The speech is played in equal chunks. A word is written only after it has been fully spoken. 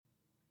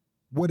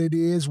What it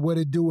is, what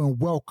it do, and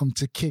welcome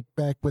to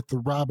Kickback with the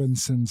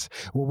Robinsons,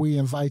 where we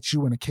invite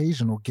you, an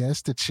occasional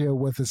guest, to chill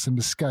with us and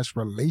discuss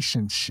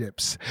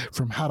relationships,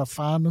 from how to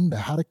find them to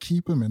how to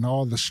keep them and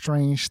all the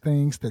strange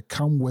things that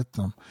come with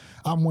them.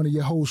 I'm one of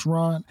your hosts,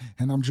 Ron,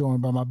 and I'm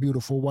joined by my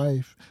beautiful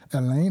wife,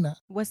 Elena.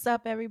 What's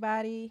up,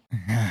 everybody?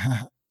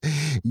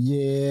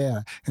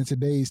 Yeah, and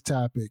today's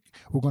topic,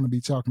 we're going to be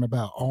talking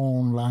about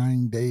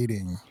online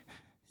dating.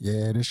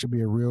 Yeah, this should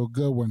be a real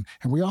good one.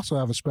 And we also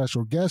have a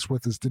special guest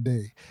with us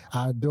today,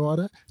 our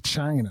daughter,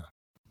 China.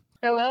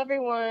 Hello,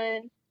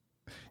 everyone.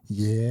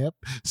 Yep.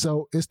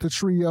 So it's the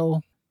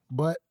trio,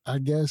 but I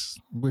guess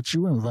with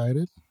you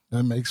invited,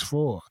 that makes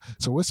four.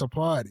 So it's a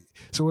party.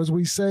 So as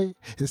we say,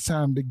 it's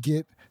time to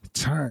get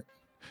turned.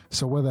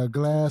 So whether a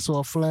glass or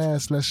a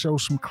flask, let's show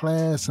some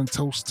class and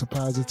toast to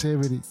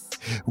positivity.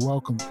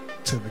 Welcome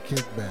to the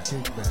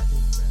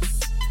Kickback.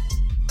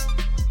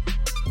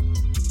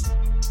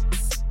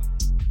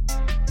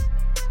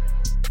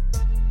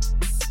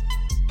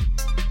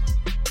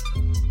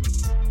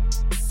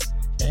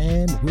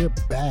 And we're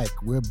back.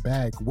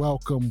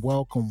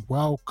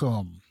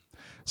 Welcome.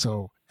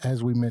 So,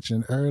 as we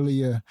mentioned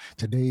earlier,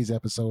 today's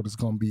episode is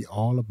going to be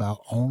all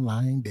about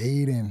online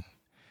dating.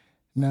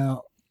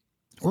 Now,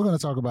 we're going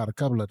to talk about a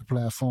couple of the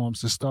platforms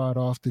to start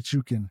off that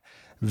you can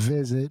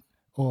visit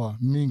or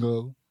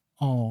mingle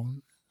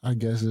on, I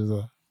guess is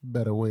a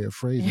better way of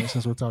phrasing it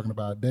since we're talking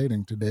about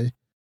dating today.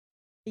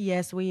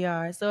 Yes, we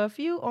are. So a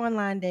few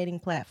online dating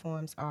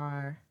platforms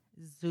are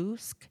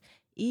Zoosk,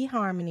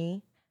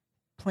 eHarmony,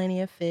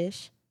 Plenty of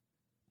Fish,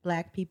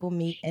 Black People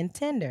Meet, and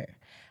Tinder.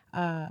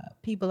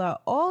 People are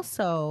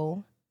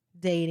also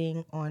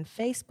dating on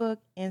Facebook,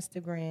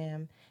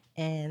 Instagram,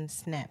 and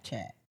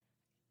Snapchat.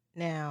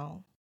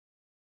 Now,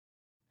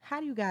 how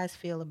do you guys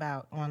feel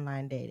about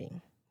online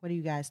dating? What do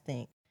you guys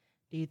think?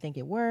 Do you think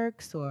it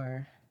works,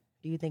 or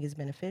do you think it's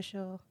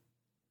beneficial?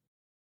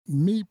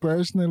 Me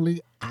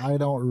personally, I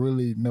don't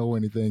really know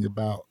anything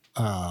about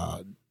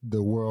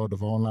the world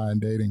of online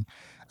dating.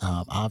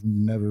 I've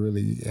never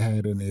really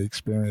had any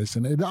experience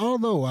in it.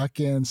 Although I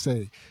can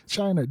say,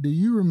 China, do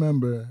you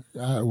remember?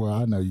 Well,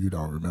 I know you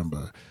don't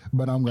remember,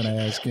 but I'm going to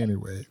ask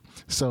anyway.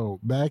 So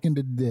back in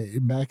the day,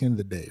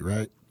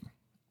 right?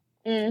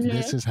 Mm-hmm.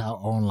 This is how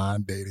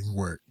online dating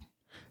worked.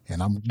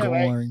 And I'm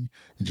going,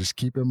 and just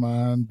keep in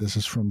mind, this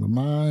is from the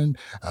mind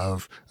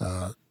of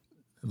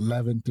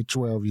 11 to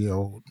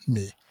 12-year-old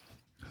me.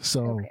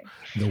 So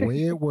the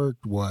way it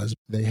worked was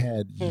they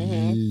had,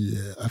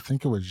 I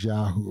think it was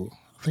Yahoo.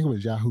 I think it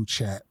was Yahoo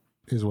Chat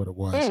is what it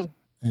was.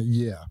 And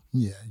yeah,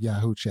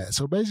 Yahoo Chat.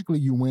 So basically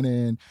you went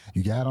in,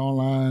 you got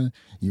online,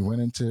 you went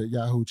into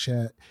Yahoo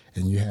Chat,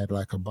 and you had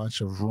like a bunch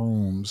of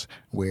rooms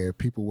where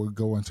people would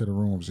go into the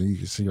rooms and you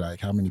could see like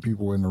how many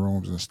people were in the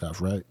rooms and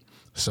stuff, right?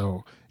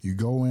 So you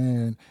go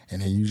in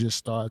and then you just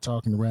start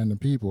talking to random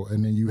people,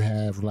 and then you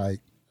have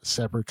like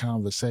separate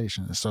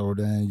conversations. So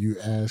then you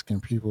asking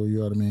people, you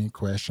know what I mean,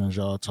 questions,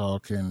 y'all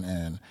talking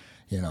and,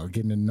 you know,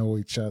 getting to know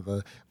each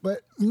other.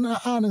 But no,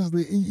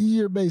 honestly,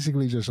 you're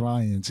basically just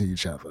lying to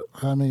each other.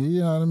 I mean, you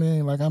know what I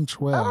mean? Like I'm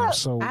 12,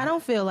 so I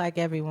don't feel like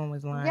everyone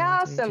was lying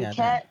Y'all to some each other.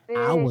 catfish.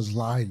 I was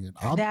lying.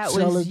 That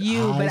was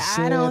you, but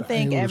I don't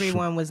think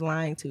everyone was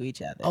lying to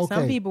each other. Okay.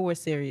 Some people were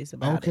serious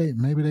about it. Okay,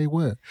 maybe they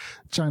were.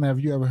 China, have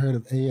you ever heard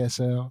of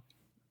ASL?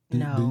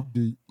 No,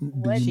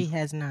 What? she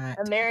has not.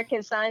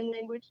 American Sign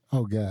Language?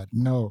 Oh, God,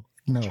 no.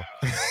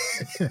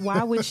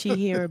 Why would she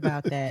hear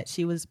about that?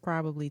 She was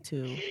probably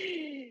 2.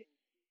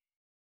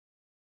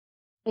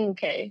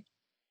 Okay.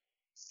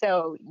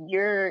 So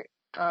your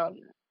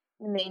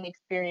main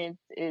experience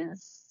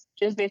is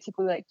just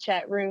basically like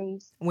chat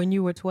rooms. When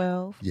you were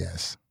 12?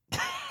 Yes.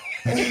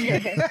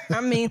 I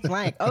mean,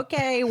 like,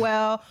 okay,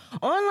 well,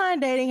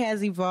 online dating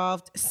has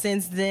evolved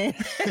since then.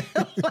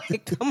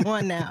 Like, come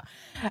on now.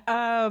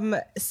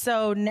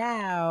 So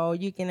now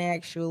you can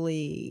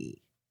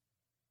actually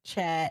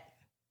chat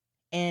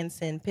and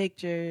send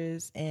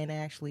pictures and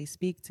actually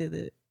speak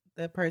to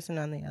the person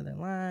on the other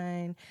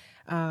line.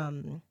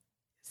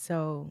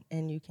 So,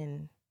 and you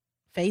can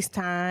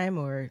FaceTime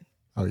or...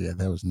 Oh, yeah,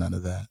 there was none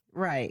of that.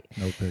 Right.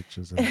 No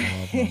pictures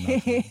involved. No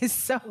nothing.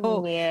 So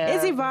Yeah.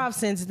 it's evolved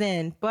since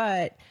then.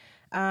 But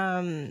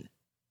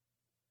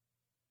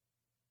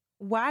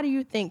why do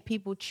you think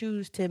people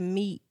choose to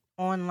meet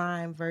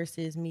online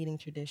versus meeting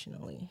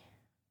traditionally?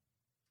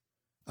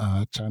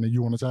 China,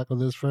 you want to tackle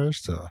this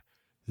first? Or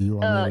you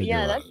want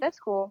yeah, that's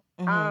cool.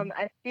 Mhm.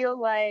 I feel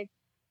like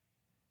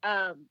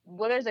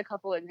well, there's a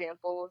couple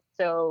examples.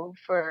 So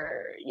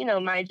for,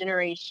 my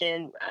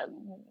generation,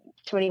 I'm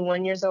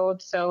 21 years old.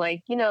 So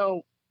like,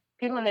 people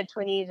in their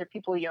 20s or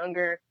people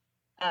younger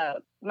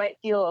might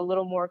feel a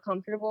little more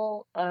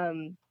comfortable,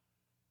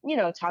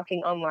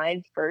 talking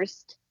online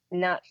first,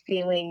 not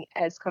feeling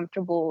as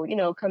comfortable,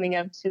 coming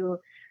up to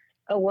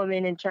a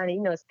woman and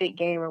trying to, spit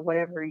game or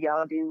whatever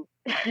y'all do.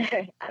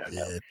 I don't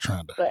know. Yeah,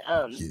 trying to. But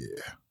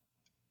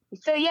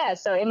yeah.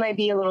 So it might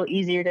be a little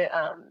easier to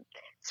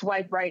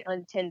swipe right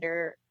on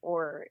Tinder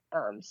or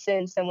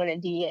send someone a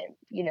DM,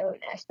 and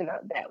ask them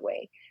out that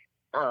way.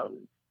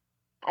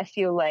 I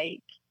feel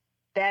like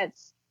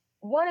that's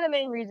one of the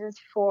main reasons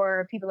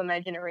for people in my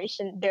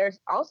generation. There's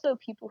also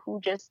people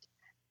who just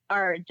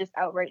are just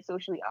outright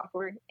socially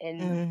awkward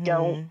and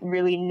don't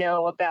really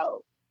know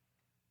about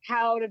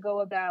how to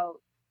go about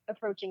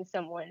approaching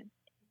someone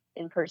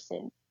in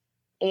person.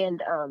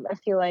 And I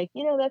feel like,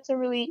 that's a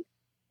really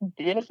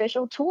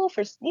beneficial tool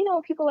for,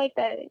 people like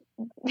that.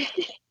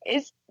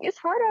 It's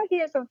hard out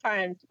here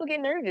sometimes. People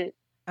get nervous.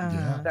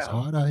 Yeah, it's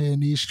hard out here in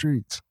these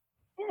streets.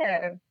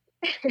 Yeah.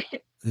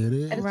 It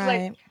is.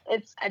 I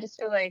just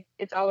feel like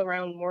it's all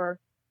around more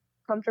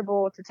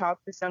comfortable to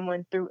talk to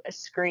someone through a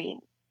screen.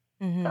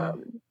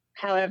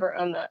 However,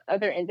 on the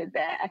other end of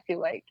that, I feel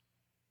like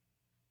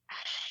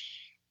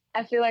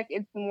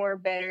it's more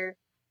better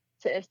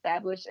to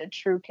establish a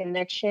true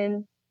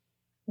connection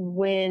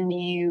when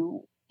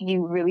you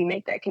really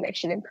make that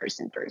connection in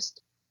person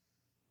first.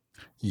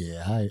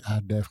 Yeah, I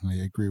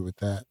definitely agree with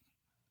that.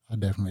 I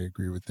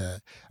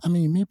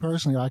mean, me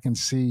personally, I can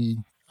see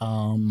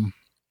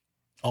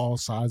all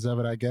sides of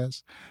it, I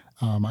guess.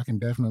 I can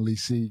definitely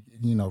see,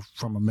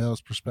 from a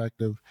male's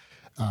perspective,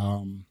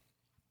 I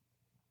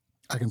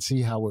can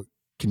see how it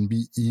can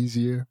be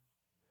easier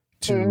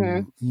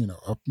to,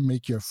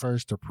 make your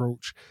first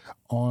approach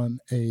on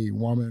a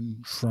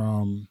woman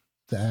from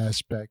the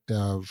aspect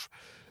of,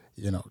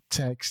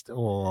 text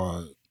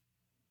or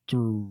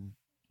through,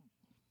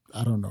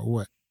 I don't know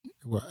what.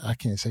 Well, I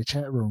can't say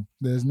chat room.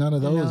 There's none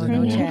of those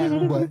anymore. No chat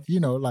room. But,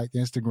 like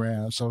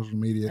Instagram, social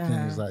media,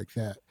 things like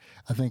that.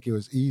 I think it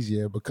was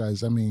easier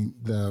because, I mean,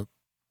 the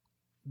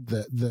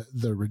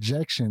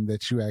rejection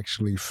that you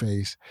actually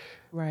face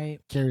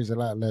carries a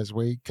lot less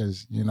weight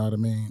because, you know what I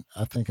mean?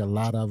 I think a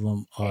lot of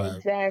them are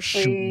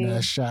shooting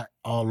that shot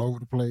all over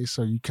the place.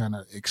 So you kind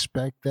of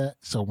expect that.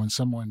 So when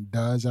someone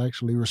does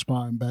actually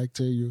respond back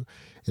to you,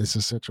 it's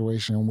a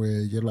situation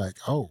where you're like,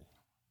 oh,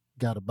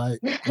 got a bite.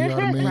 You know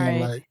what I mean?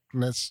 Like,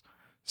 let's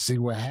see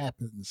what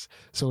happens.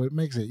 So it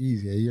makes it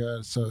easier. Yeah.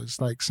 So it's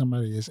like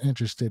somebody is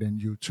interested in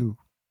you too.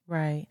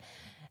 Right.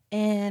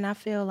 And I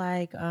feel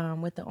like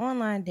with the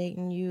online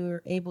dating,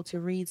 you're able to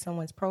read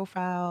someone's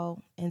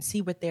profile and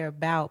see what they're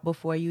about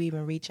before you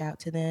even reach out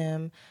to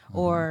them.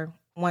 Or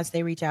once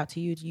they reach out to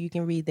you, you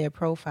can read their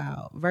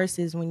profile.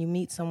 Versus when you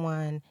meet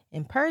someone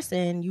in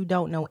person, you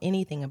don't know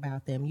anything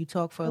about them. You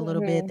talk for a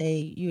little bit,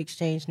 you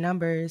exchange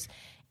numbers,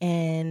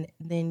 and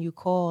then you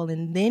call,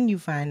 and then you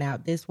find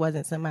out this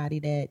wasn't somebody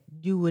that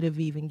you would have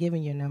even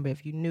given your number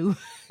if you knew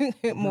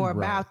more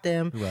about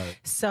them. Right.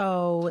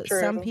 So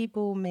some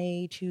people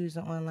may choose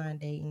online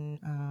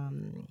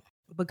dating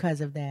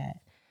because of that.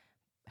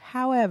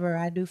 However,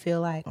 I do feel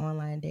like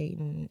online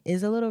dating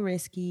is a little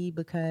risky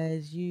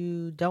because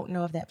you don't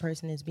know if that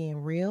person is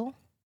being real.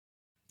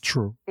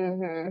 True.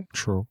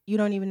 True. You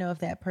don't even know if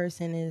that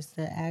person is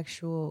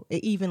it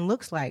even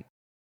looks like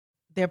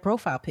their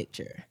profile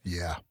picture.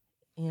 Yeah.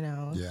 There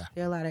are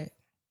a lot of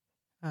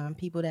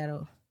people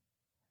that'll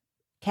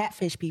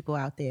catfish people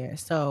out there.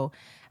 So,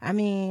 I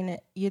mean,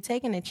 you're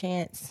taking a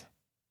chance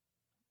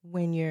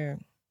when you're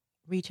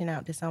reaching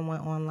out to someone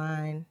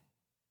online,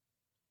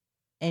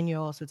 and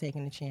you're also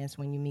taking a chance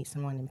when you meet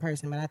someone in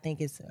person. But I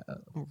think it's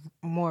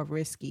more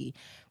risky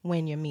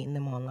when you're meeting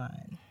them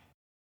online.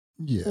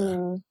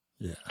 Yeah.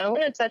 Yeah. I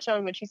want to touch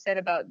on what you said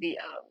about the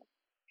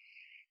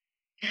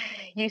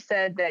you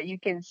said that you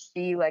can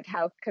see like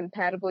how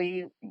compatible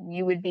you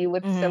would be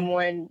with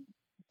someone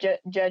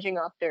judging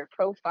off their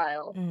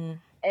profile.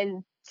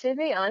 And to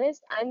be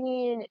honest, I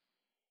mean,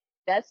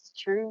 that's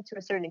true to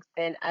a certain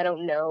extent. I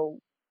don't know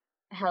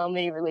how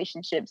many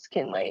relationships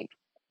can like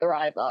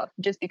thrive off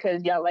just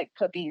because y'all like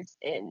puppies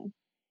and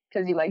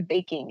because you like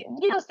baking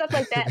and stuff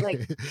like that.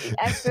 Like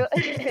I feel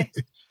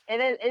and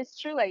then it's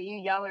true, like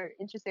y'all are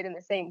interested in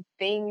the same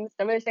things,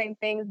 some of the same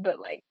things, but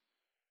like,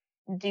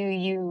 do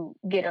you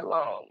get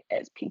along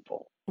as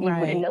people? You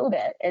wouldn't know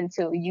that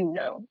until you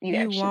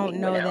won't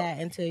know that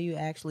until you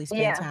actually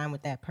spend time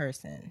with that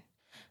person.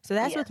 So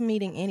that's with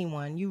meeting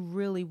anyone. You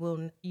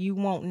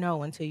won't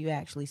know until you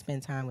actually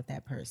spend time with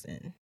that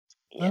person.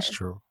 That's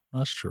true.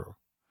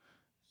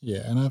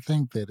 Yeah, and I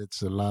think that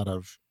it's a lot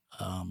of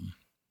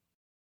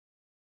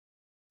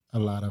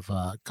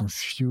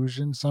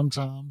confusion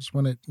sometimes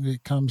when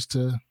it comes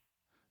to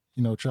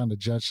trying to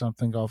judge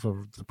something off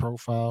of the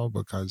profile,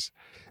 because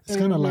it's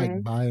kind of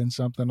like buying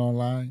something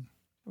online.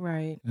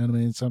 Right. You know what I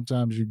mean?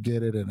 Sometimes you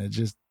get it and it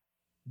just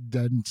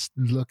doesn't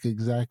look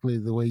exactly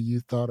the way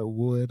you thought it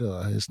would,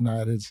 or it's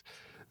not as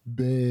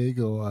big,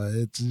 or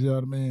it's, you know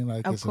what I mean?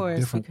 Like, of it's course, a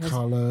different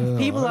color.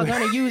 People are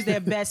going to use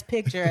their best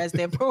picture as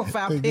their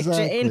profile picture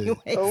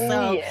anyway.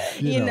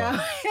 You know.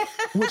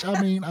 Which, I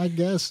mean, I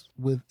guess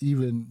with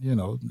even,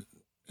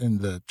 in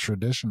the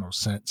traditional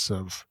sense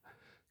of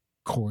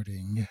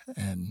courting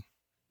and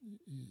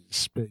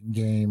spitting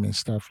game and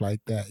stuff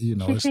like that,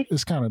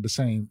 it's kind of the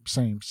same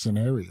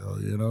scenario.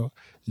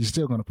 You're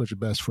still going to put your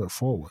best foot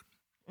forward.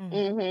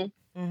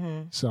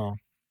 So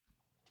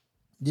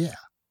yeah.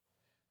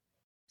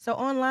 So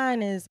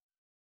online is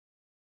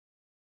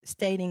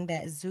stating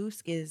that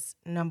Zoosk is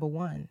number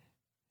one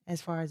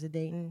as far as the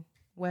dating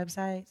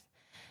websites.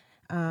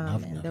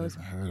 I've never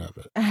even heard of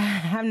it.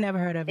 I've never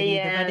heard of it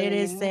either, but it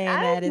is saying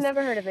I've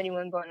never heard of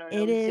anyone going on.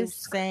 It is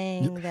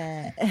saying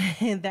that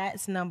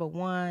that's number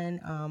one,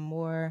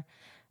 more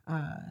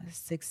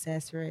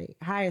success rate,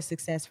 higher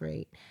success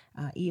rate.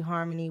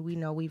 eHarmony, we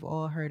know, we've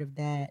all heard of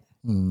that.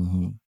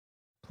 Mm-hmm.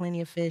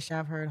 Plenty of Fish,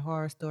 I've heard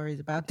horror stories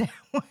about that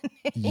one.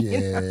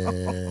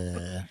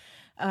 Yeah.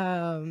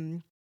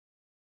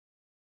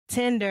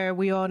 Tinder,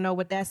 we all know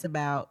what that's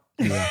about.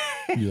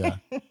 Yeah.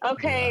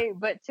 Okay,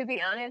 but to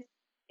be honest,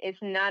 it's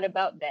not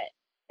about that.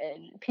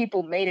 And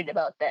people made it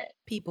about that.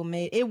 People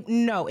made it.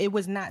 No, it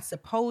was not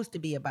supposed to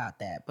be about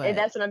that. But and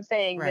that's what I'm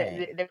saying.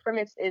 Right. The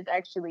premise is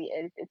actually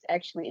it's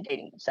actually a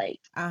dating site.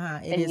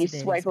 And you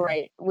swipe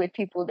right with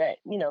people that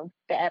the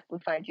app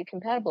would find you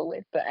compatible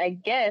with. But I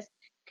guess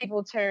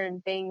people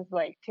turn things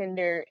like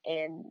Tinder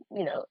and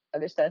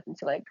other stuff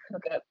into like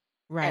hookup.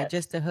 Right,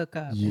 just to hook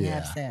up and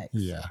have sex.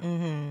 Yeah.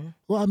 Mm-hmm.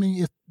 Well, I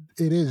mean,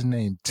 it is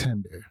named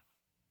Tinder.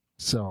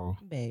 So,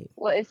 babe.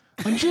 Well,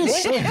 I'm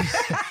just saying.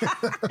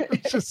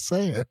 I'm just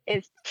saying.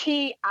 It's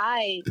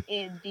TINDER.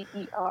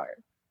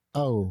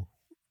 Oh,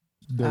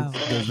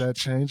 does that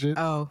change it?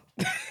 Oh,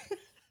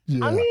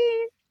 yeah. I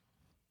mean,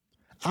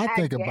 I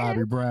think of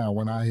Bobby Brown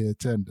when I hear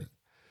Tinder.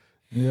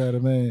 You know what I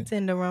mean?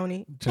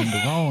 Tenderoni.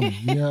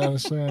 You know what I'm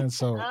saying?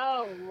 So,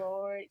 oh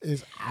Lord,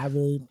 I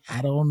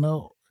don't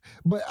know.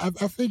 But I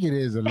think it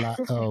is a lot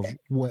of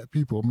what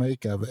people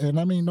make of it. And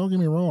I mean, don't get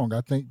me wrong.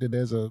 I think that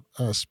there's a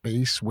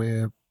space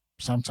where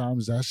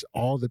sometimes that's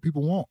all that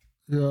people want.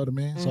 You know what I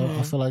mean? So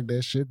I feel like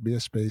there should be a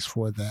space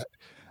for that.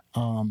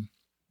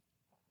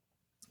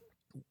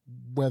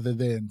 Whether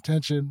their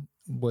intention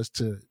was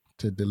to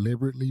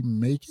deliberately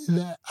make it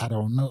that, I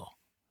don't know.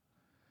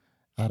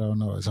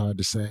 It's hard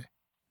to say.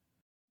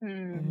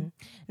 Mm-hmm.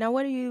 Now,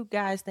 what do you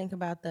guys think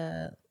about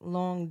the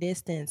long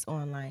distance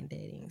online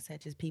dating,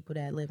 such as people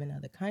that live in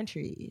other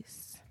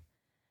countries?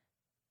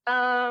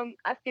 I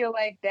feel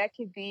like that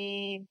could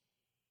be.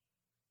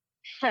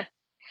 I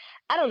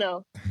don't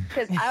know,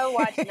 because I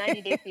watched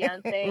 90 Day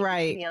Fiance.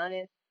 Right. To be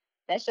honest,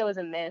 that show is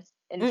a mess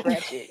and it's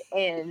wretched.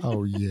 And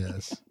oh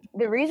yes,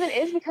 the reason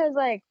is because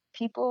like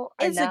people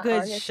are it's not a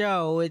good honest.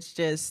 show. It's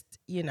just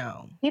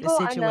people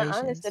are not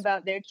honest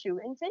about their true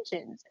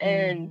intentions,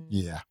 and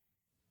yeah.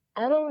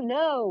 I don't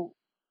know.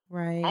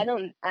 Right.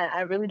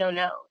 I really don't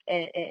know.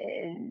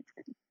 And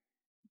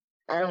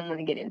I don't want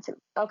to get into it.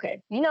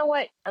 Okay. You know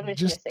what? I'm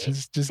just going to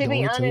say just to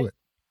be honest, it.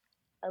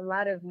 a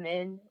lot of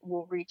men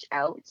will reach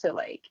out to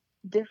like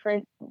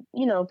different,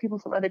 people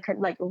from other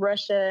countries, like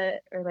Russia,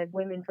 or like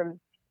women from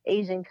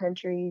Asian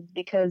countries,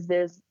 because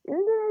there's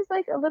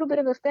like a little bit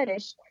of a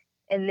fetish.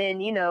 And then,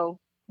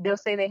 they'll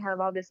say they have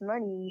all this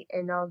money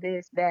and all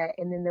this, that,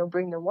 and then they'll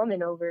bring the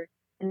woman over.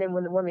 And then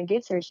when the woman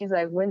gets her, she's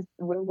like,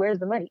 where's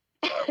the money?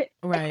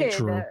 Right. And,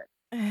 True.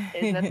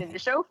 there's nothing to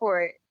show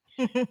for it.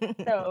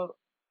 So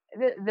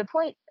the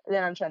point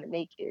that I'm trying to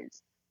make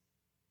is,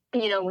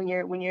 when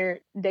you're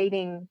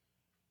dating,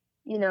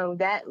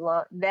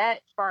 that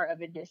far of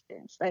a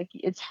distance, like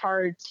it's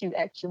hard to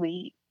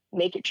actually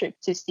make a trip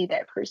to see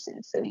that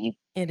person. So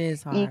it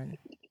is hard.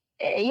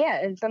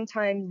 And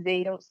sometimes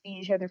they don't see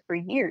each other for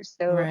years.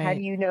 So how do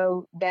you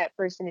know that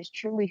person is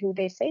truly who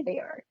they say they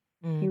are?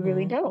 Mm-hmm. You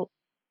really don't.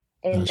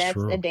 And that's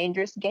true. a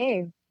dangerous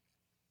game.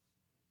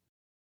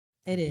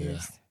 It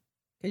is.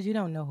 Because you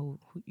don't know who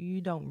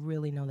you don't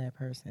really know that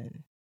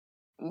person.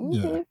 Mm-hmm.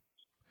 Yeah.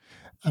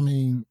 I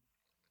mean,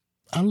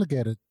 I look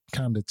at it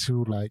kind of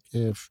too, like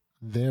if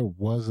there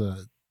was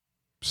a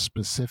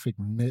specific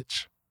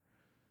niche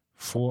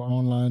for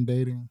online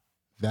dating,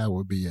 that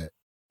would be it.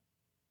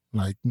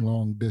 Like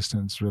long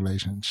distance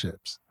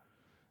relationships,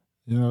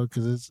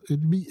 because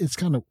it's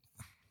kind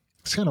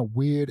of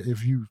weird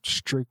if you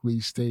strictly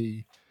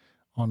stay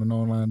on an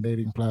online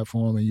dating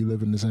platform and you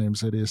live in the same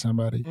city as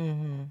somebody.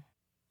 Mm-hmm.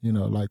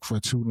 Like for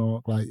too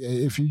long. Like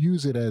if you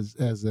use it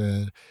as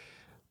a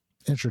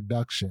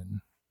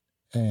introduction,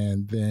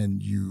 and then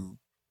you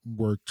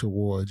work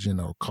towards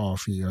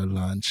coffee or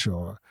lunch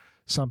or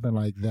something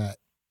like that.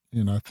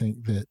 I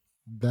think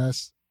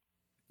that's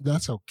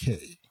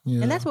okay.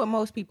 And that's what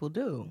most people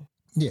do.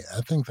 Yeah,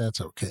 I think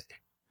that's okay.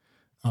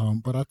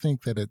 But I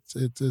think that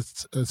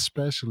it's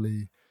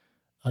especially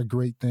a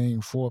great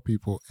thing for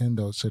people in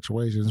those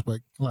situations.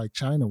 But like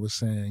China was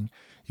saying,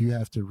 you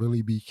have to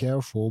really be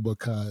careful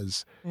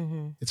because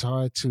it's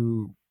hard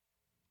to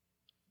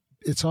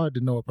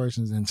know a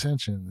person's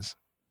intentions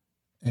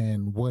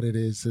and what it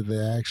is that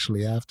they're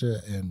actually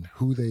after and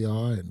who they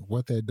are and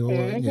what they're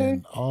doing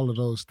and all of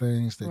those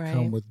things that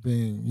come with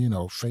being,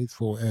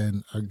 faithful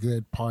and a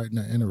good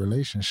partner in a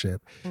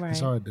relationship. Right. It's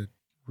hard to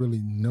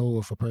really know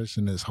if a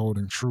person is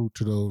holding true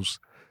to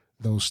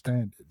those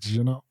standards,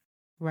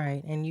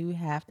 Right. And you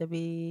have to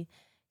be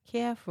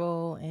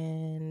careful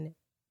and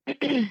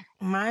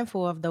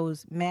mindful of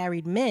those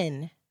married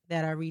men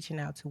that are reaching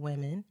out to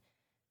women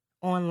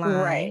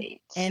online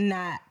and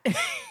not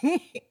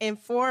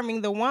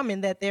informing the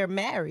woman that they're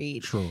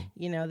married. True.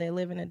 They're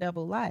living a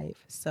double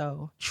life.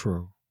 So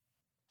true.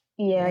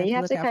 Yeah, you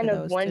have to kind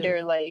of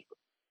wonder, like,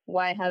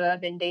 why have I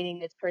been dating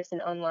this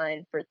person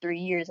online for 3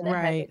 years and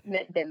I haven't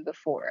met them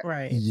before?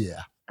 Right.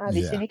 Yeah.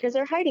 Obviously, because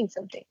they're hiding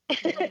something.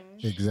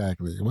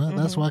 Exactly. Well,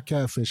 that's why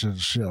catfish is a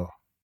show.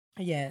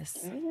 Yes.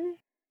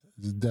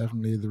 It's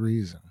definitely the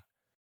reason.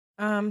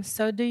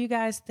 So do you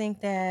guys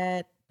think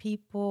that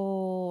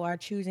people are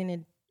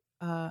choosing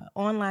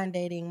online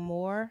dating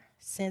more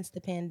since the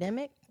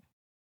pandemic?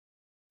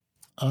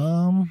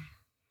 I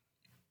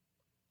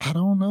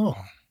don't know.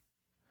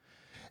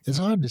 It's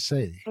hard to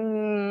say.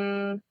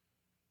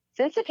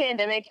 Since the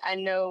pandemic, I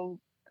know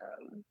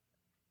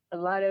a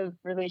lot of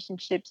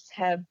relationships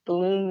have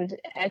bloomed,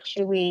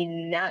 actually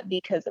not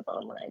because of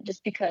online,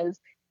 just because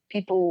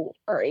people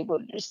are able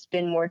to just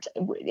spend more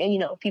time,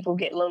 and people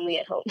get lonely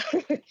at home.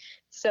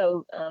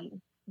 So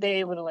they're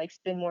able to like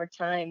spend more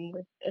time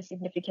with a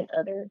significant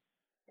other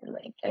and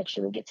like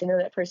actually get to know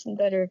that person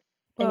better,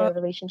 and a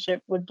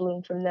relationship would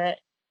bloom from that.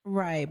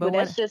 Right. But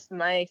that's just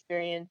my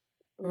experience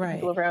with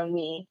people around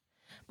me.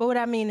 But what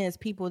I mean is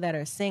people that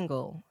are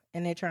single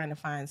and they're trying to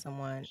find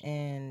someone,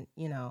 and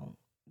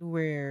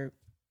we're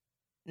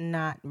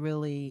not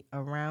really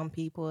around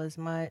people as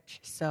much,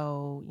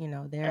 so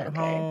they're at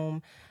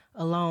home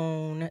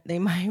alone. They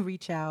might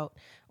reach out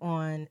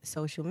on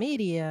social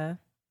media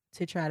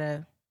to try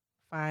to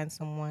find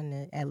someone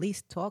to at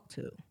least talk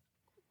to.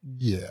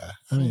 Yeah,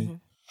 I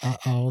mean, I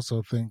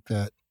also think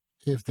that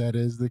if that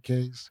is the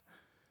case,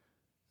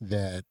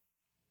 that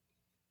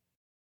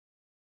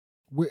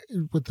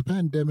with the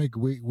pandemic,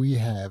 we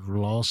have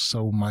lost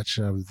so much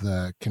of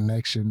the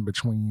connection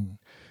between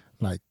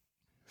like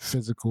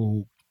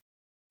physical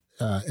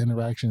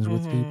interactions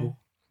with people.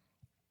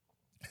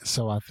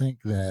 So I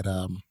think that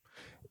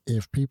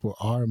if people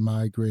are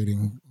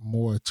migrating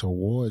more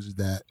towards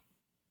that,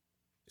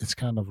 it's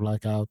kind of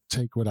like I'll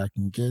take what I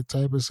can get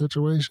type of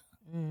situation.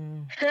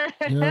 You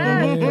know what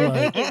I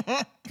mean?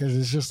 Because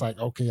it's just like,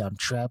 okay, I'm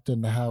trapped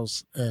in the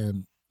house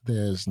and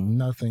there's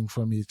nothing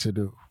for me to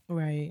do.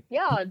 Right.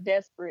 Y'all are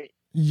desperate.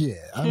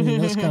 Yeah, I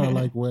mean that's kind of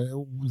like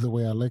the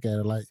way I look at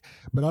it. Like,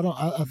 but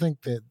I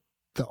think that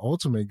the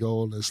ultimate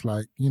goal is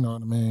like, you know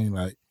what I mean?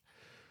 Like,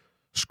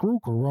 screw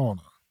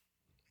Corona.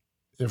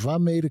 If I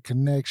made a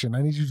connection,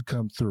 I need you to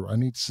come through. I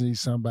need to see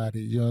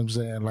somebody. You know what I'm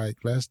saying? Like,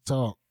 let's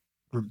talk.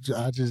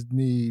 I just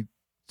need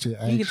to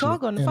actually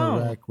talk on the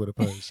interact phone with a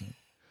person.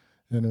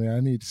 You know what I mean? I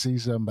need to see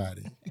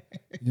somebody.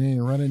 You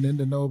ain't running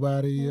into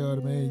nobody. You know what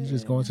I mean? You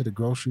just going to the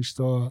grocery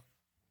store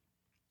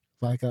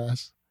like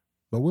us.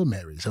 But we're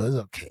married, so it's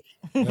okay.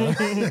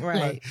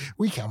 Right. Like,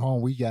 we come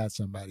home, we got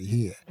somebody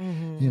here.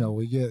 You know,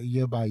 when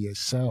you're by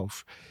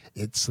yourself,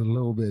 it's a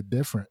little bit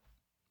different.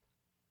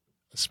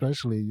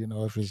 Especially,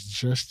 if it's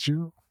just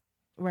you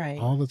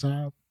all the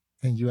time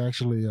and you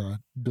actually are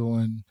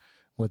doing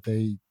what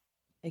they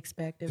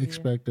expect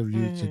of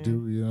you to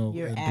do,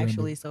 You're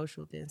actually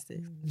social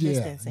distancing.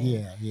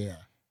 Yeah.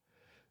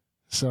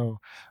 So,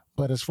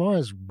 but as far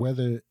as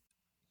whether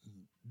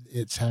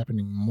it's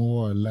happening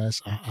more or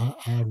less,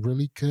 I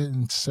really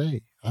couldn't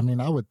say. I mean,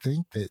 I would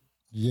think that,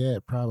 yeah,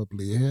 it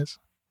probably is.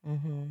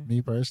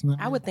 Me personally.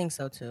 I would think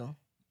so too.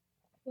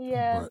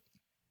 Yeah, but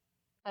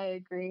I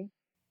agree.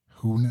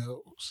 Who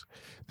knows?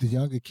 The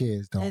younger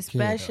kids don't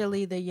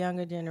especially the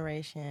younger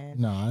generation.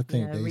 No, I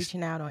think they're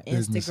reaching out on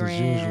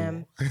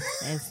Instagram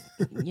and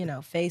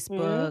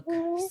Facebook.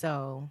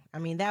 So, I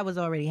mean, that was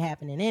already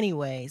happening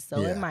anyway.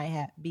 So it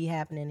might be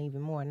happening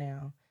even more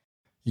now.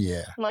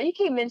 Yeah. Well, you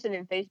keep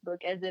mentioning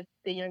Facebook as if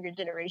the younger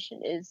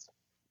generation is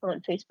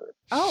on Facebook.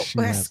 Oh,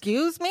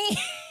 excuse me?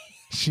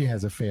 She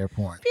has a fair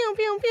point. Pew,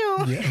 pew,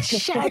 pew. Yeah.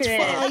 Shots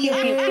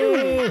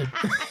fired.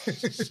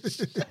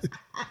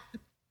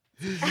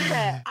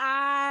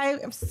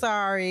 I'm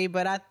sorry,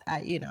 but I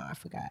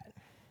forgot.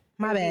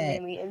 My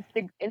bad.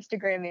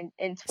 Instagram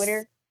and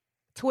Twitter.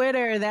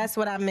 Twitter, that's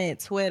what I meant.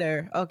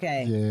 Twitter.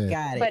 Okay. Yeah.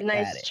 Got it. But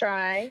nice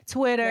try.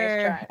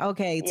 Twitter. Nice try.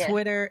 Okay. Yeah.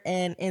 Twitter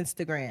and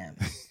Instagram.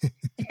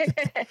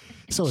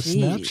 So is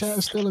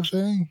Snapchat still a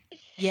thing?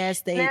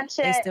 Yes, they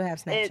still have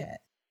Snapchat.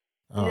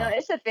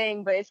 It's a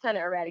thing, but it's kind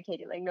of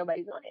eradicated. Like,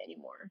 nobody's on it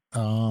anymore.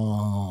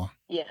 Oh.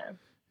 Yeah.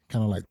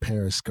 Kind of like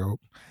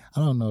Periscope. I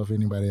don't know if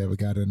anybody ever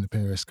got into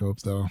Periscope,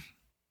 though.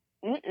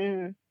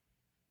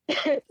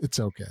 It's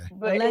okay.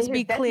 But let's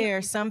be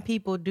clear. Some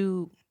people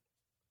do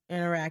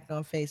interact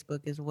on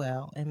Facebook as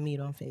well and meet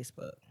on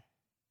Facebook.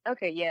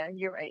 Okay, yeah,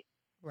 you're right.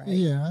 Right.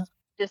 Yeah.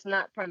 Just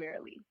not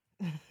primarily.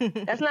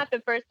 That's not the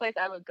first place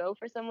I would go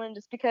for someone,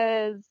 just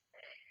because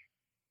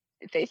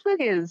Facebook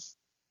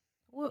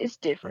it's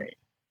different.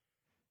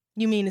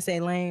 You mean to say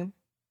lame?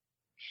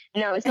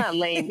 No, it's not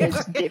lame.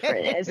 It's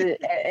different, as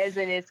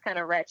in it's kind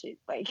of ratchet.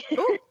 Like,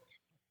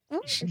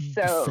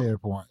 so fair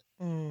point.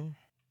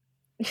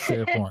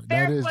 Fair point.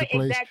 That is the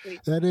place. Exactly.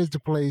 That is the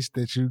place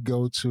that you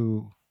go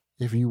to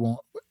if you want.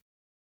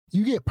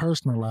 You get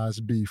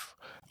personalized beef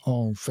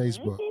on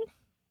Facebook.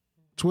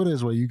 Twitter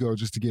is where you go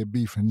just to get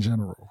beef in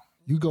general.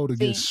 You go to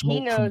get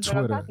smoke from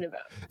Twitter.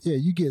 Yeah,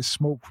 you get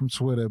smoke from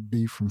Twitter,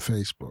 beef from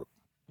Facebook.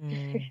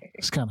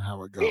 It's kind of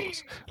how it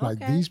goes. Like,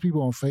 these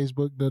people on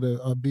Facebook that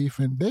are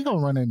beefing, they gonna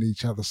run into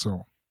each other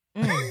soon.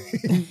 You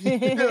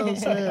know what I'm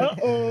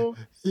saying?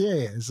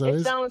 Yeah, so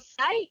it's on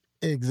site.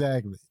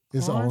 Exactly.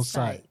 It's on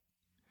site.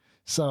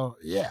 So,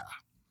 yeah.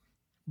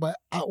 But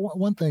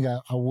one thing I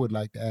would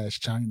like to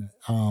ask China,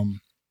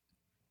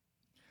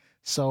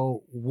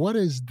 so what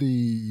is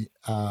a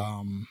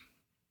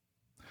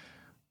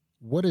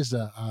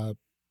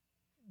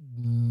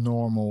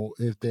normal,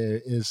 if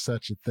there is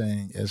such a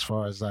thing, as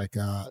far as like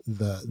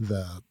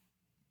the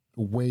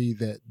way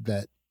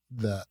that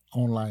the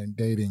online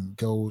dating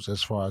goes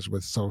as far as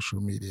with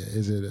social media?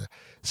 Is it a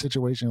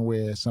situation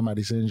where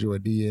somebody sends you a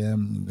DM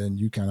and then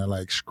you kind of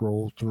like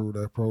scroll through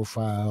their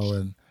profile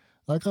and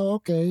like, oh,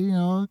 okay,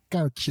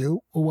 kind of cute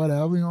or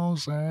whatever, you know what I'm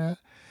saying?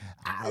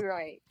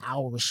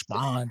 I'll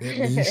respond at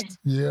least,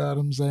 you know what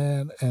I'm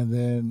saying? And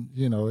then,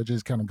 it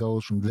just kind of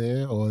goes from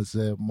there, or is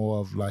there more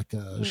of like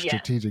a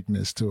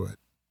strategicness to it?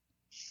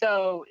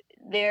 So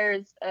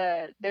there's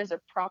a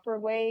proper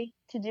way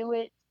to do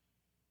it,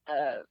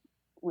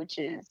 which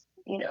is,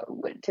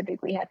 what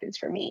typically happens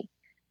for me.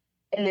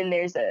 And then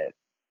there's a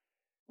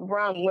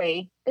wrong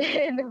way.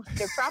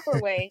 The proper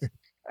way,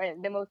 or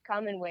the most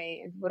common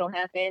way, is what'll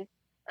happen.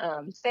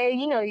 Say,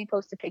 you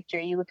post a picture,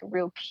 you look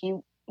real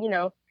cute,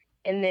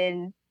 and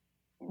then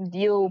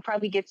you'll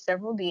probably get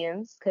several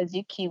DMs because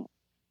you're cute.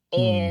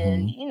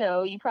 And,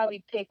 you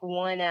probably pick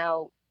one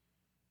out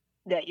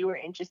that you were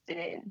interested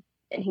in.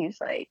 And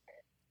he's like,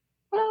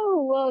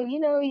 oh, well,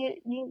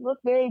 you look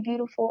very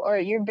beautiful, or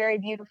you're very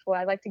beautiful.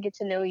 I'd like to get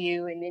to know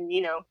you. And then,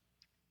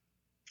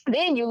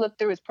 then you look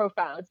through his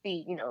profile and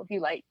see, if you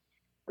like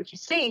what you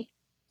see.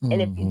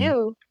 And if you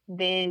do,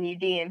 then you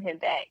DM him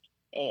back.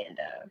 And,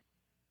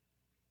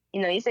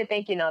 you say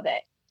thank you and all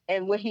that.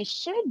 And what he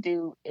should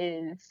do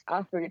is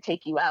offer to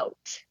take you out.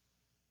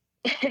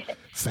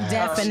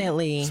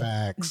 Definitely.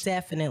 Facts.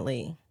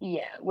 Definitely.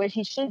 Yeah. What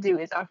he should do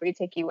is offer to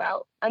take you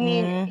out. I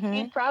mean,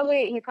 he'd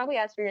probably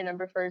ask for your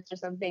number first or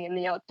something, and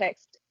then y'all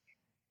text,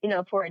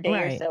 for a day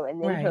or so,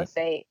 and then he'll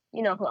say,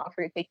 he'll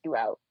offer to take you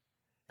out.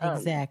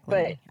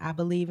 Exactly. But I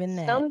believe in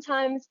that.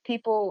 Sometimes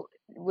people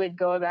would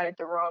go about it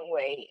the wrong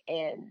way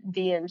and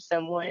DM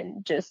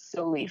someone just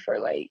solely for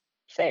like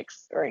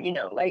sex, or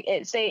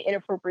say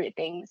inappropriate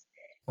things,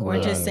 or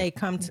just say,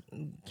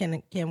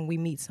 can we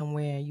meet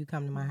somewhere? You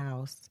come to my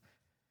house.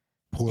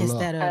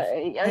 Instead of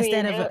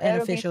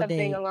an official date,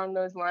 something along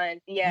those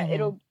lines. Yeah,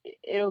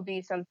 it'll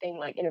be something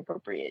like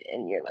inappropriate,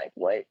 and you're like,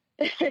 what?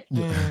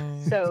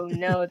 So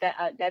no,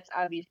 that's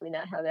obviously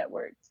not how that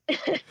works.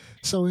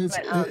 So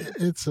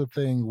it's a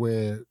thing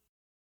where,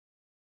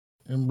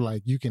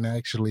 like, you can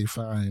actually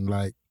find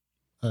like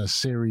a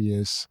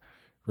serious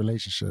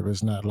relationship.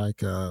 It's not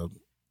like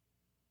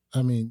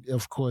I mean,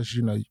 of course,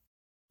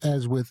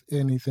 as with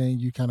anything,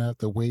 you kind of have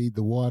to wade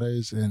the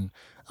waters and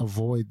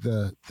avoid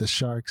the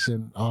sharks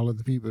and all of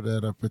the people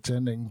that are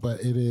pretending. But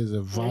it is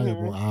a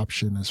viable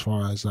option as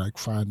far as like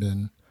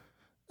finding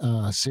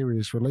a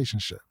serious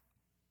relationship.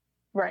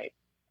 Right.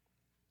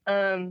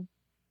 I'd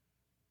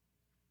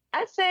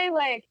say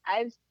like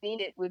I've seen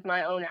it with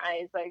my own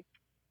eyes, like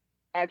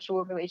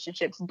actual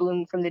relationships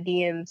bloom from the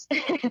DMs.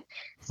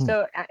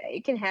 So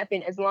it can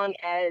happen as long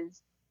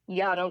as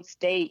y'all don't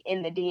stay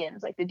in the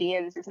DMs. Like the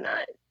DMs is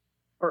not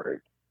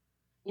for.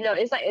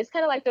 It's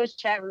kind of like those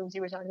chat rooms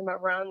you were talking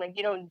about, Ron. Like,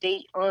 you don't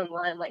date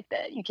online like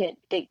that. You can't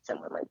date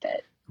someone like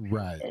that.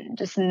 Right. And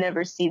just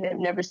never see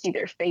them, never see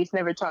their face,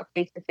 never talk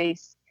face to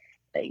face.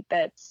 Like,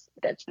 that's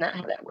not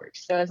how that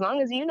works. So as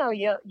long as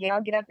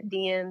y'all get up in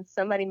DMs,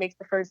 somebody makes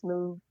the first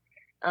move.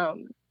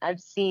 I've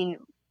seen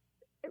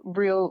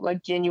real,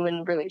 like,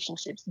 genuine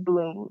relationships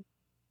bloom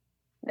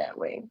that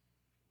way.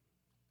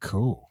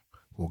 Cool.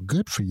 Well,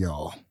 good for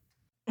y'all.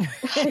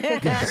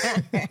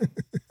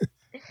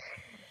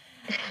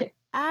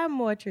 I'm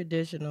more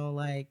traditional.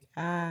 Like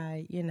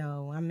I'm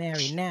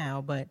married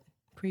now, but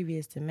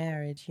previous to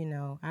marriage,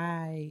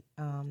 I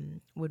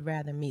would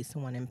rather meet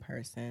someone in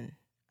person.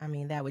 I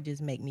mean, that would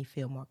just make me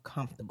feel more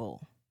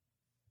comfortable.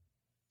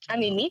 I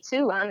mean, me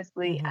too,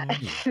 honestly.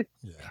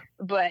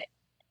 But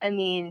I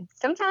mean,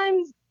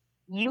 sometimes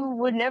you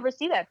would never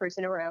see that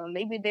person around.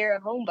 Maybe they're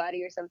a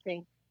homebody or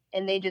something,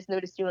 and they just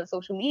noticed you on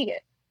social media,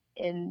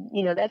 and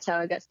that's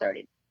how it got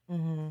started.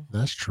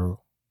 That's true.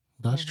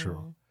 That's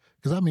true.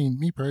 Because, I mean,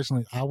 me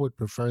personally, I would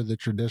prefer the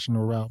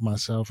traditional route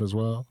myself as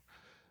well.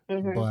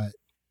 But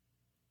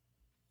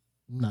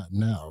not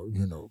now,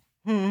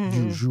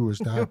 use you as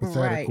the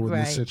hypothetical in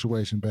this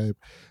situation, babe.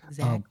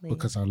 Exactly.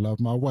 Because I love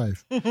my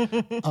wife.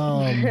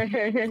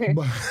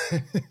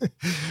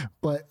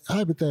 But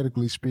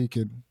hypothetically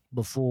speaking,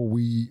 before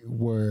we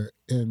were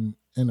in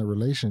a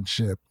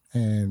relationship,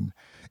 and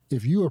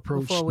if you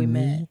approached before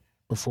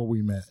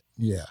we met,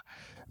 yeah.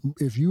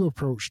 If you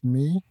approached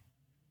me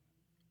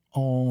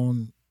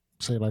on,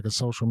 say, like a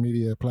social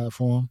media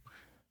platform,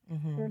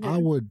 I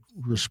would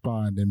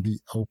respond and be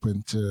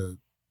open to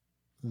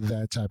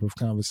that type of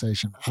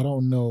conversation. I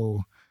don't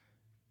know.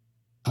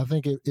 I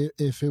think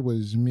if it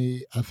was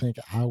me, I think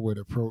I would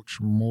approach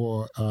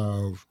more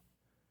of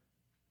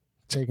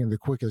taking the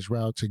quickest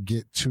route to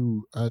get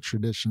to a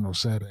traditional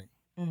setting.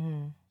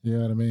 You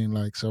know what I mean?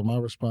 Like, so my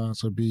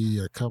response would be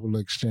a couple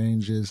of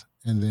exchanges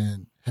and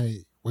then,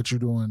 hey, what you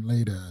doing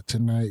later,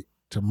 tonight,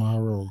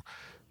 tomorrow,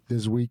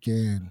 this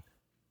weekend.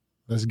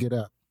 Let's get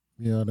up.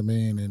 You know what I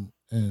mean?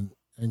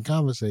 And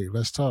conversate.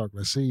 Let's talk.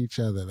 Let's see each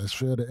other. Let's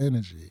feel the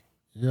energy.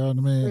 You know what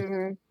I mean?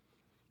 Mm-hmm.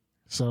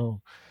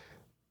 So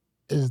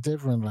it's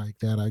different like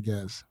that, I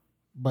guess.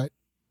 But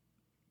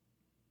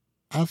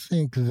I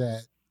think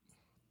that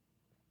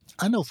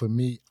I know for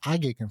me, I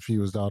get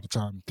confused all the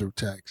time through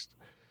text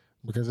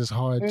because it's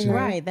hard to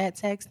Right, that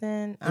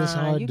texting. it's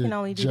hard You to can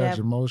only do judge that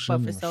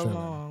emotion for and so feeling.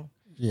 long.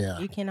 Yeah.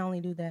 You can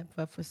only do that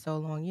for so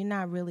long. You're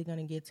not really going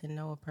to get to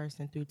know a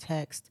person through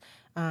text.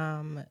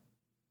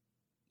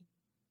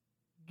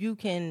 You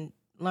can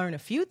learn a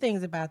few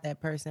things about that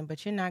person,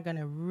 but you're not going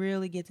to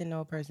really get to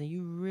know a person.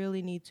 You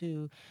really need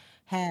to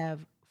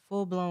have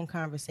full-blown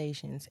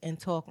conversations and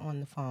talk on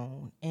the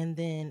phone, and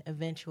then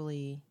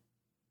eventually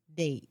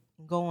date,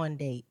 go on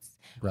dates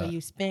where Right.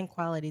 you spend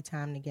quality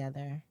time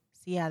together.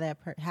 See how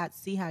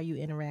see how you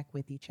interact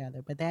with each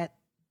other. But that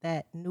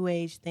new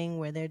age thing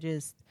where they're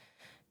just,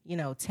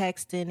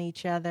 texting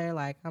each other,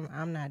 like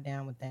I'm not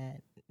down with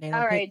that. They don't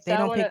All right, pick, they so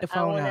don't pick the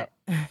phone up.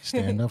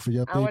 Stand up for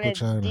your I want people, to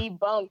China.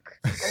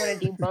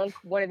 debunk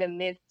one of the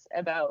myths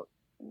about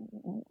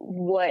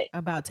what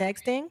About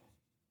texting?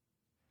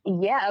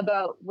 Yeah,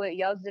 about what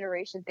y'all's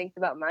generation thinks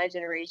about my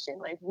generation.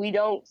 Like, we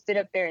don't sit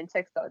up there and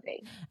text all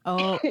day.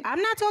 Oh,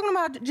 I'm not talking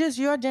about just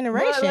your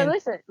generation. Well,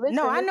 listen.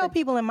 No, I know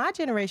people in my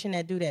generation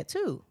that do that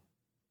too.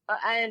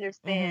 I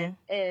understand,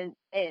 and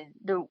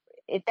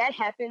if that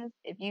happens,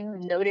 if you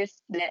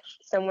notice that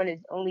someone is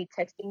only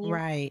texting you,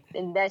 right,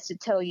 then that should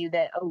tell you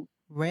that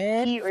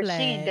he or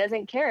she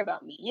doesn't care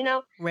about me,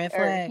 red or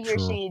flag. he or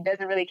she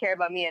doesn't really care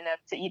about me enough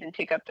to even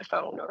pick up the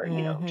phone or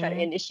try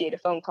to initiate a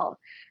phone call.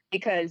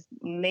 Because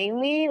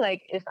mainly,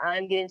 like, if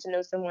I'm getting to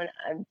know someone,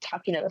 I'm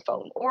talking on the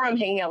phone or I'm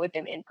hanging out with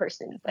them in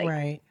person. Like,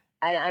 right.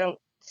 I don't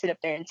sit up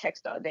there and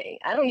text all day.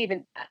 I'll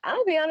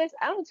be honest,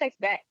 I don't text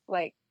back.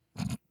 Like,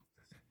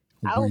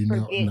 I'll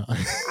forget. No.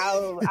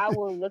 I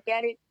will look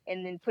at it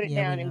and then put it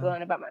down and go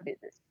on about my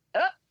business.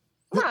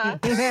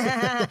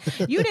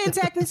 You didn't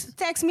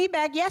text me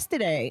back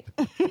yesterday.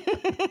 What?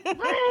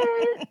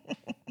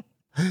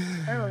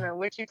 I don't know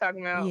what you're talking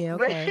about. Yeah,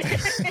 okay.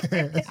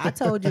 I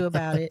told you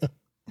about it.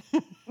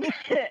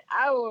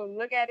 I will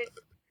look at it,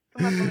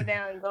 put my phone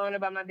down, and go on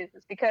about my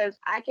business because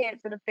I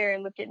can't sit up there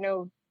and look at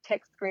no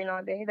text screen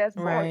all day. That's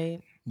boring.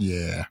 Right.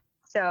 Yeah.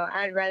 So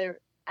I'd rather.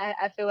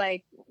 I feel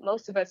like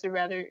most of us would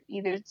rather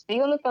either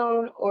speak on the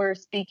phone or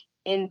speak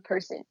in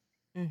person.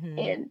 Mm-hmm.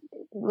 And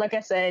like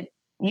I said,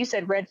 you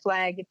said red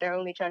flag if they're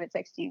only trying to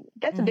text you.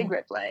 That's a big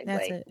red flag.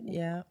 That's like,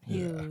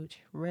 huge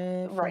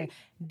red flag. Right.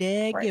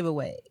 Dead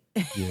giveaway.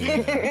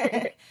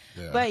 Yeah.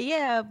 But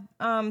yeah,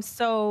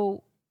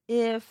 so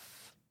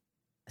if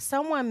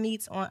someone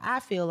meets I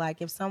feel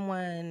like if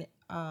someone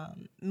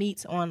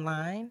meets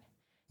online,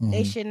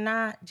 they should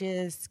not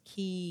just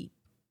keep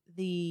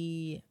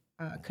the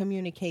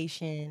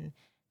communication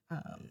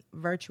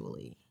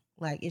virtually.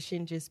 Like, it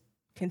shouldn't just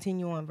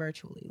continue on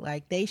virtually.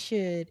 Like, they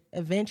should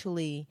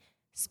eventually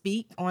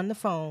speak on the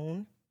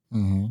phone,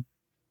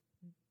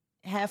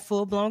 have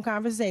full-blown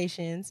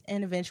conversations,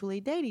 and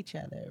eventually date each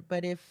other.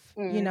 But if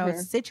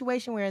it's a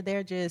situation where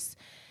they're just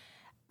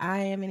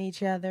IMing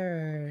each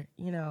other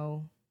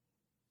or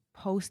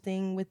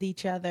posting with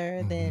each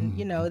other, then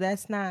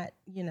that's not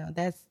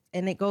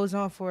and it goes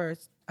on for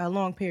a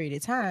long period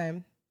of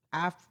time,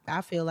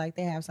 I feel like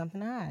they have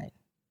something to hide.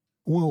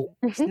 Well,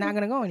 it's not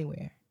going to go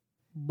anywhere.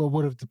 But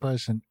what if the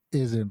person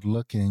isn't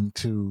looking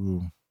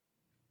to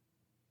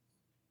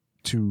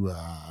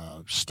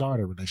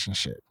start a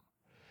relationship?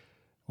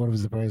 What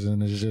if the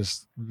person is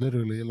just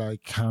literally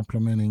like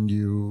complimenting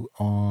you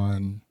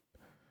on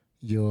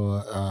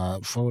your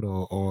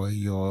photo or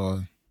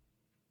your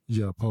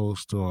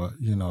post, or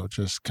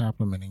just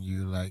complimenting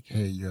you like,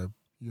 hey, you're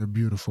a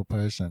beautiful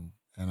person,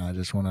 and I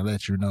just want to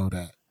let you know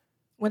that.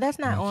 Well, that's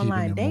not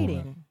online dating.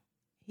 Moving.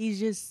 He's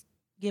just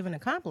giving a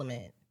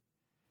compliment.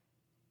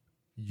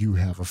 You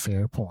have a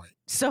fair point.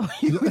 So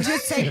you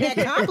just take that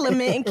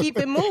compliment and keep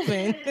it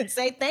moving and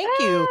say thank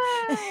you.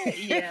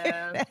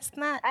 Yeah. That's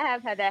not. I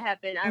have had that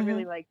happen. I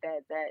really like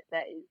that.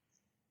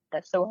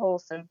 That's so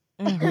wholesome.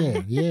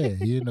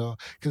 Yeah,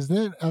 because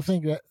then I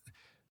think that,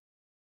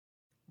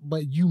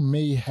 but you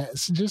may have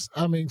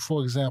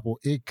for example,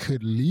 it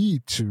could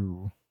lead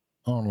to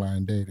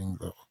online dating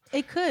though.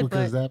 It could,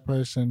 because that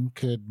person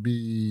could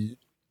be,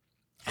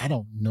 I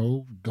don't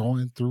know,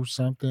 going through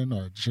something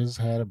or just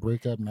had a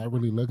breakup, not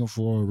really looking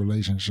for a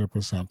relationship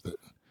or something.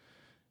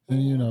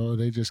 And,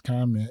 they just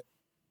comment,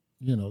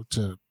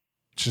 to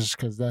just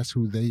because that's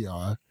who they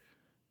are.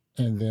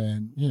 And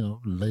then,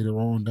 later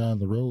on down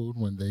the road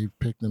when they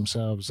pick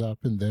themselves up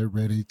and they're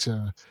ready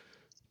to,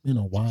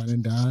 wine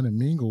and dine and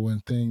mingle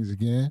and things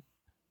again,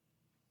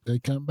 they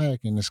come back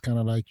and it's kind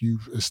of like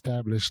you've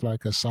established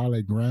like a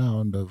solid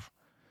ground of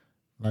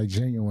like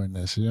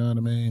genuineness, you know what I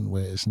mean?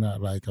 Where it's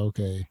not like,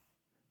 okay,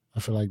 I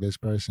feel like this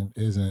person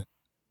isn't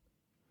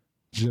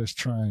just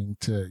trying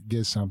to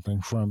get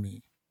something from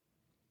me.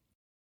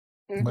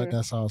 But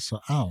that's also,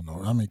 I don't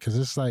know. I mean, because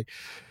it's like,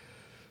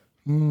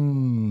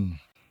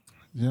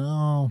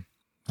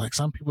 like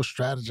some people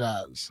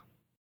strategize.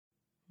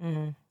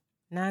 9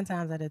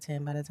 times out of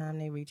 10, by the time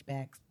they reach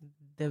back,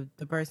 the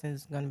person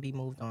is going to be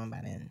moved on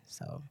by then.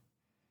 So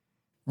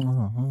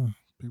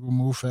people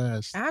move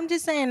fast. I'm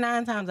just saying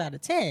 9 times out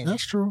of 10.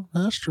 That's true.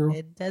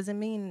 It doesn't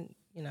mean,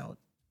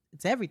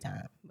 it's every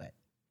time, but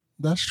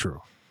that's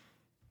true.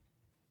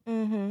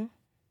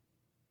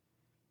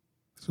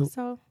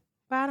 So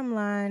bottom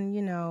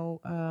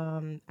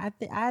line,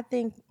 I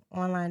think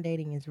online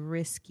dating is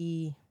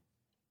risky,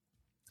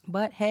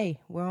 but hey,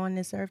 we're on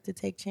this earth to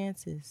take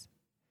chances.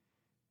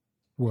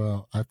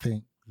 Well, I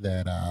think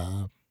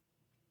that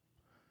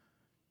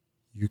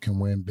you can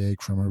win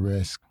big from a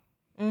risk.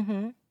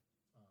 And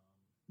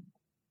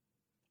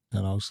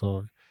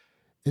also,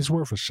 it's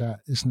worth a shot.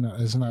 It's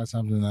not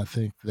something I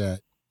think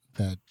that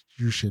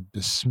you should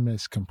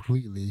dismiss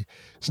completely.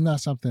 It's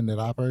not something that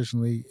I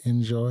personally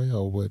enjoy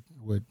or would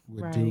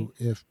right. do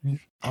if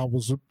I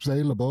was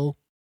available.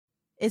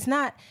 It's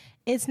not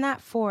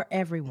for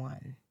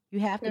everyone. You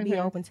have to be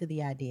open to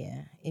the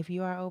idea. If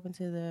you are open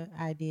to the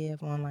idea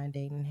of online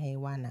dating, hey,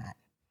 why not?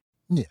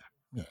 Yeah.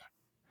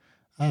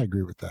 I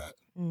agree with that.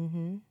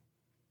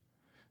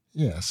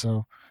 Yeah,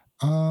 so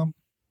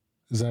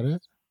is that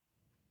it?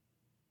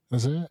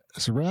 That's it?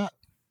 It's a wrap?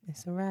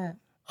 It's a wrap.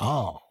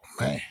 Oh,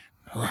 man.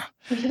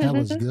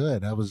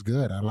 That was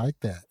good. I like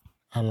that.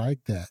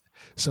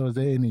 So is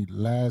there any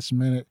last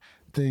minute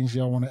things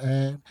y'all want to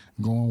add?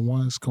 Going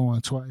once, going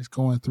twice,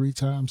 going 3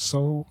 times,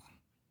 so?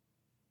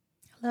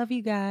 Love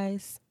you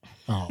guys.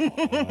 We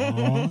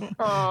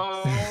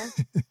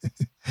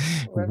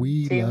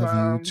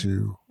love you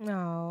too.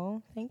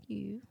 No, thank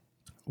you.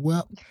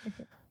 Well,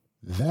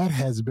 that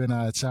has been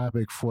our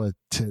topic for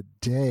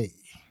today.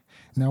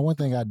 Now, one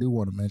thing I do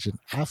want to mention,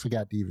 I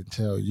forgot to even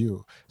tell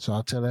you. So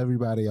I'll tell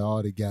everybody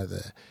all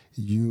together,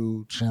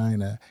 you,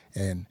 China,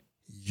 and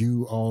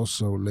you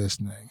also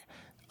listening.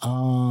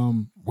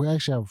 We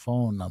actually have a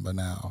phone number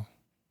now.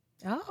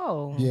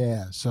 Oh.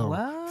 Yeah, so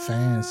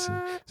fancy.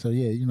 So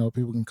yeah,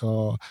 people can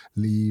call,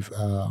 leave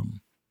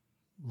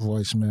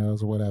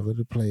voicemails or whatever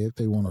to play if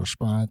they want to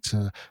respond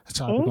to a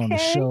topic on the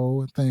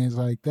show and things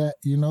like that,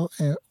 and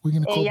we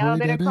can incorporate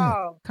that in.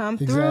 Come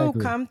through.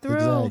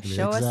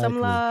 Show us some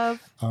love.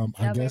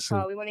 I guess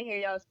we want to hear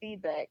y'all's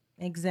feedback.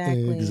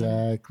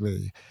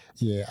 Exactly.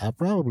 Yeah, I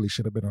probably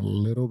should have been a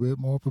little bit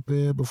more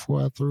prepared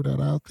before I threw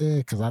that out there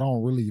because I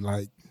don't really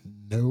know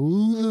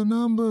the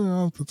number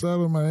off the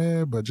top of my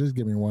head, but just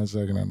give me 1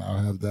 second and I'll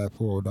have that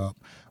pulled up.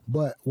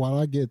 But while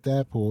I get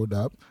that pulled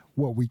up,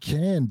 what we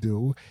can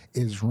do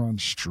is run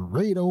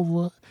straight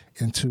over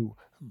into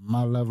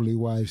my lovely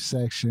wife's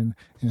section,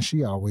 and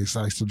she always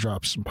likes to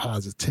drop some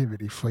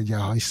positivity for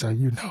y'all, so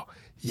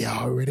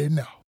y'all already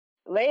know.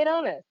 Lay it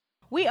on us.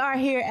 We are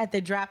here at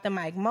the Drop the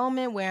Mic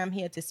moment where I'm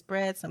here to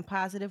spread some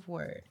positive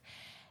word.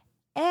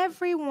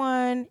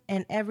 Everyone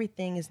and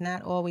everything is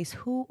not always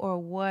who or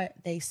what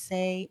they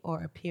say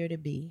or appear to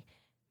be.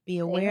 Be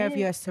aware of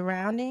your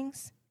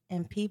surroundings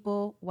and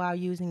people while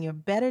using your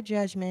better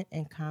judgment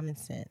and common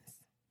sense.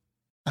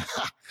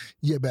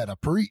 You better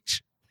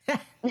preach.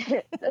 That's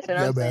what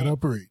I'm saying.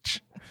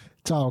 Preach.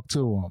 Talk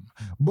to them.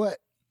 But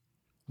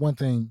one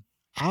thing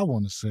I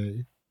want to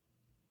say,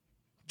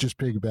 just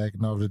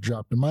piggybacking off the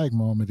Drop the Mic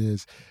moment,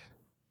 is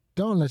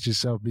don't let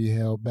yourself be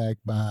held back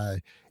by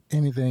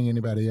anything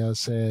anybody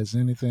else says,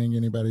 anything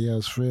anybody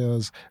else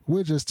feels.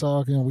 We're just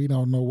talking. We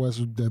don't know what's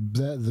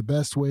the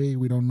best way.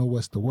 We don't know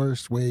what's the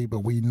worst way, but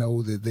we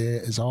know that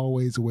there is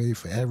always a way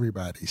for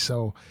everybody.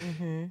 So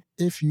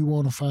if you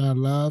want to find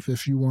love,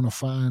 if you want to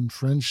find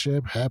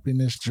friendship,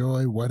 happiness,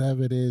 joy,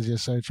 whatever it is you're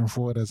searching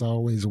for, there's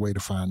always a way to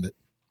find it.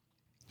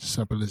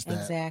 Simple as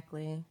that.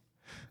 Exactly.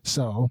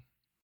 So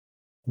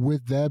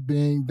with that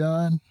being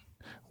done,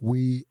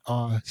 we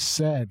are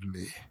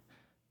sadly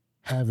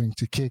having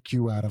to kick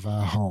you out of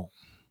our home.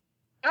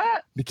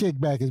 The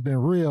kickback has been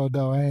real,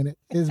 though, ain't it?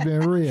 It's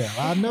been real.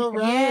 I know,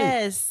 right?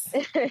 Yes.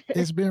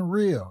 It's been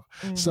real.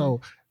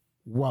 So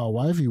while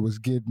wifey was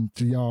getting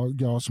to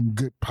y'all some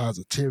good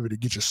positivity,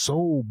 get your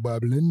soul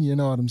bubbling, you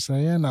know what I'm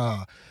saying?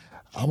 I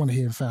want to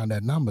hear and find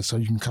that number so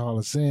you can call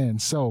us in.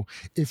 So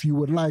if you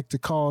would like to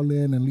call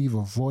in and leave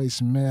a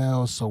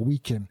voicemail so we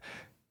can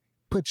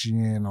put you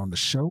in on the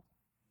show,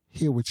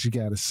 hear what you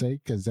got to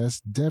say, because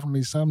that's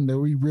definitely something that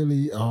we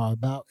really are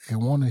about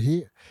and want to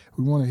hear.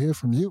 We want to hear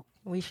from you.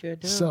 We sure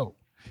do. So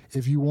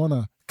if you want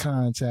to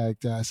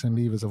contact us and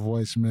leave us a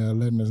voicemail,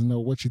 letting us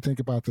know what you think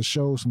about the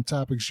show, some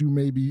topics you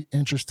may be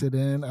interested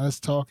in us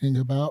talking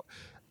about,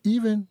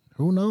 even,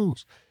 who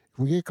knows, if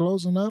we get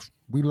close enough,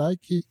 we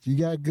like it, you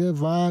got good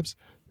vibes,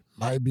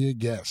 might be a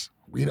guest.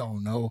 We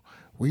don't know.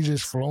 We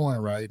just flowing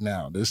right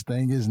now. This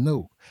thing is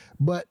new.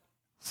 But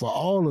for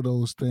all of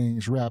those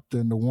things wrapped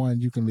into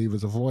one, you can leave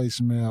us a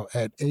voicemail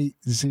at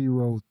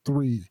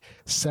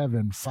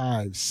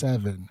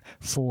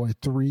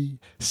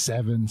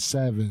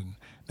 803-757-4377.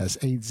 That's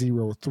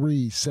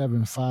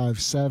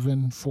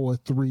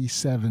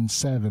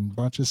 803-757-4377.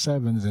 Bunch of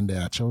sevens in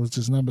there. I chose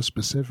this number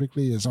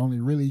specifically. It's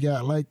only really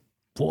got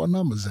 4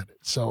 numbers in it.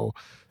 So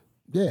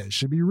Yeah, it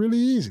should be really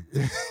easy.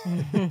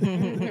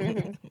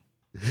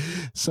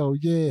 So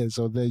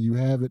there you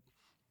have it.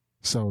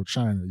 So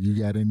China, you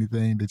got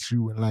anything that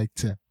you would like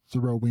to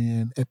throw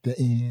in at the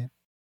end?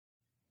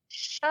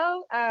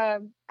 So I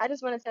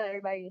just want to tell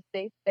everybody to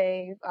stay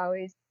safe,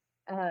 always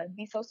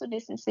be social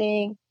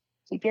distancing,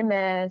 keep your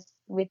mask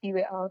with you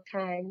at all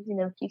times,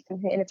 keep some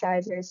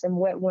sanitizer, some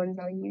wet ones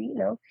on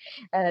you,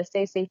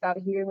 stay safe out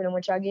here. We don't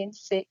want y'all getting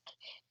sick.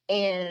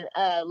 And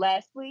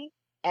lastly,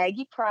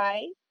 Aggie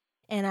Pride.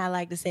 And I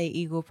like to say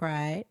Eagle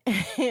Pride.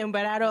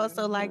 But I'd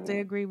also like to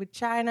agree with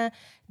China.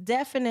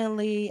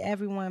 Definitely,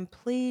 everyone,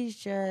 please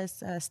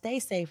just stay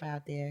safe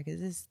out there,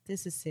 because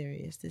this is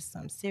serious. This is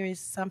something serious.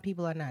 Some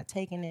people are not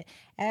taking it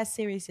as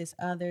serious as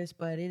others,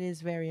 but it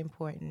is very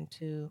important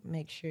to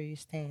make sure you're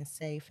staying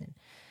safe. And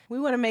we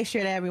want to make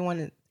sure that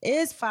everyone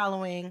is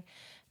following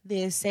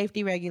the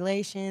safety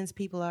regulations.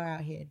 People are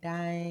out here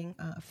dying.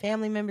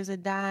 Family members are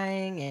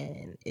dying,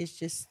 and it's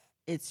just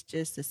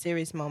a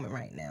serious moment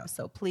right now.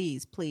 So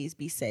please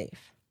be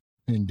safe.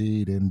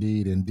 Indeed.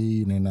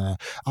 And I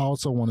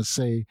also want to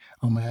say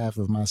on behalf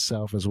of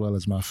myself as well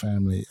as my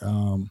family,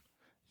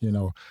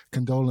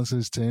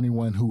 condolences to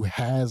anyone who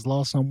has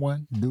lost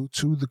someone due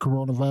to the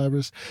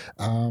coronavirus.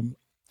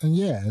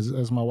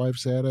 As my wife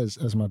said,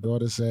 as my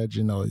daughter said,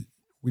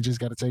 we just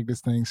got to take this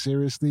thing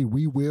seriously.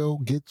 We will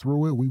get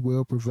through it. We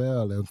will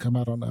prevail and come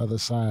out on the other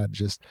side.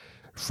 Just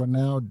for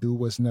now, do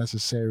what's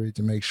necessary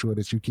to make sure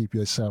that you keep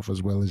yourself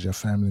as well as your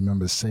family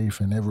members safe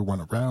and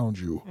everyone around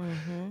you.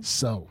 Mm-hmm.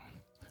 So,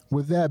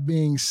 with that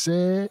being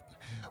said,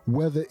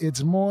 whether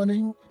it's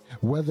morning,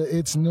 whether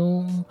it's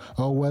noon,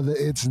 or whether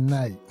it's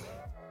night,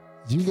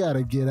 you got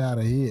to get out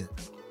of here,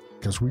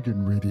 because we're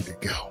getting ready to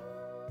go.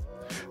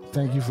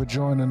 Thank you for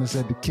joining us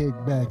at the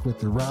Kickback with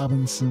the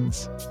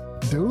Robinsons.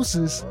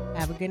 Deuces.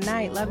 Have a good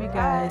night. Love you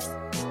guys.